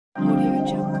Audio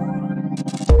Jungle.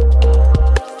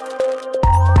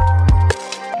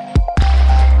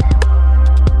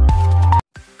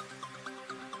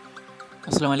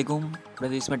 আসসালামু আলাইকুম,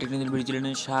 আপনাদের স্মার্ট টেকনোলজি ভিডিও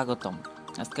চ্যানেলে স্বাগতম।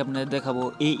 আজকে আপনাদের দেখাবো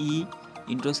AE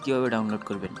ইন্ট্রোস কীভাবে ডাউনলোড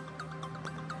করবেন।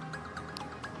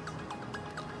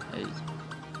 এই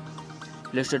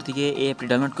প্লে স্টোর থেকে এই অ্যাপটি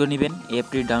ডাউনলোড করে নেবেন। এই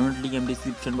অ্যাপটির ডাউনলোড লিঙ্ক আমি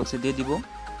ডিসক্রিপশন বক্সে দিয়ে দিব,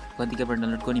 ওখান থেকে আপনারা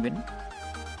ডাউনলোড করে নেবেন।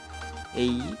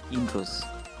 এই ইন্ট্রোস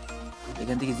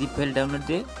এখান থেকে জিপ ফাইল ডাউনলোড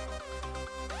দিয়ে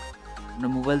আপনার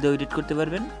মোবাইল দিয়ে এডিট করতে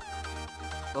পারবেন,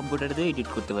 কম্পিউটার দিয়ে এডিট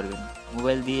করতে পারবেন।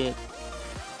 মোবাইল দিয়ে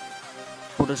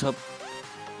ফটোশপ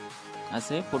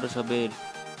আছে, ফটোশপ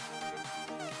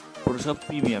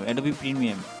প্রিমিয়াম, অ্যাডোবি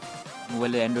প্রিমিয়াম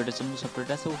মোবাইলে অ্যান্ড্রয়েডের জন্য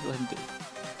সফটওয়্যার আছে, ওখান থেকে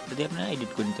ওটা দিয়ে আপনারা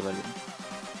এডিট করে নিতে পারবেন।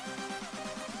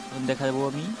 এখন দেখা যাবো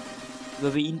আমি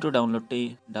কীভাবে ইন্ট্রো ডাউনলোড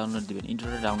দিবেন।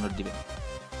 ইন্ট্রোটা ডাউনলোড দিবেন,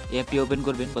 এই অ্যাপটি ওপেন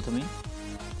করবেন। প্রথমে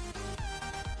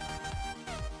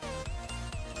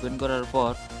ওপেন করার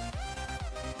পর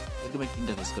একদম একটা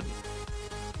ইন্টারফেস করবেন।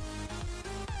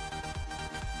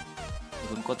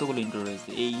 দেখুন কতগুলো ইন্ট্রো রয়েছে।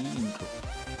 এই ইন্ট্রো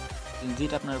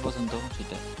যেটা আপনার পছন্দ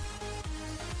সেটা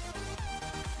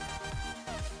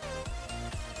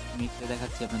আমি একটা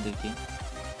দেখাচ্ছি আপনাদেরকে।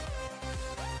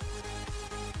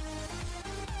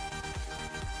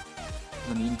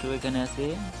 ইন্ট্রো এখানে আছে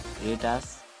রেটাস,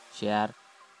 শেয়ার,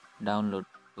 ডাউনলোড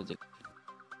প্রজেক্ট।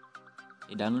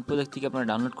 এই ডাউনলোড প্রজেক্ট থেকে আপনারা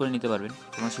ডাউনলোড করে নিতে পারবেন,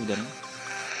 কোনো অসুবিধা নেই।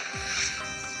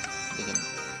 দেখেন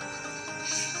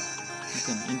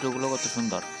ইন্ট্রোগুলো কত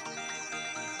সুন্দর।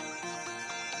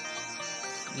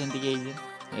 এখান থেকে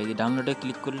এই যে ডাউনলোডে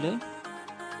ক্লিক করলে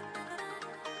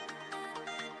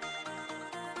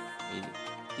এই যে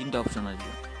তিনটা অপশন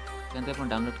আসবে, এখান থেকে আপনার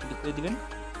ডাউনলোড ক্লিক করে দিবেন।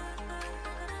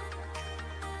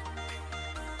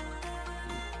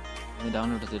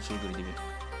 ডাউনলোড হতে শুরু করে দিবেন।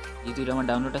 যেহেতু এটা আমার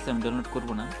ডাউনলোড আছে, আমি ডাউনলোড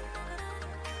করবো না,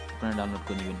 আপনারা ডাউনলোড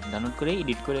করে নেবেন। ডাউনলোড করে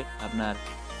এডিট করে আপনার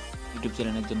ইউটিউব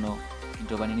চ্যানেলের জন্য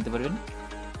ইন্ট্রো বানিয়ে নিতে পারবেন।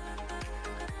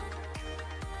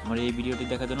 আমার এই ভিডিওটি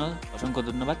দেখার জন্য অসংখ্য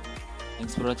ধন্যবাদ।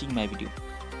 Thanks for watching my video.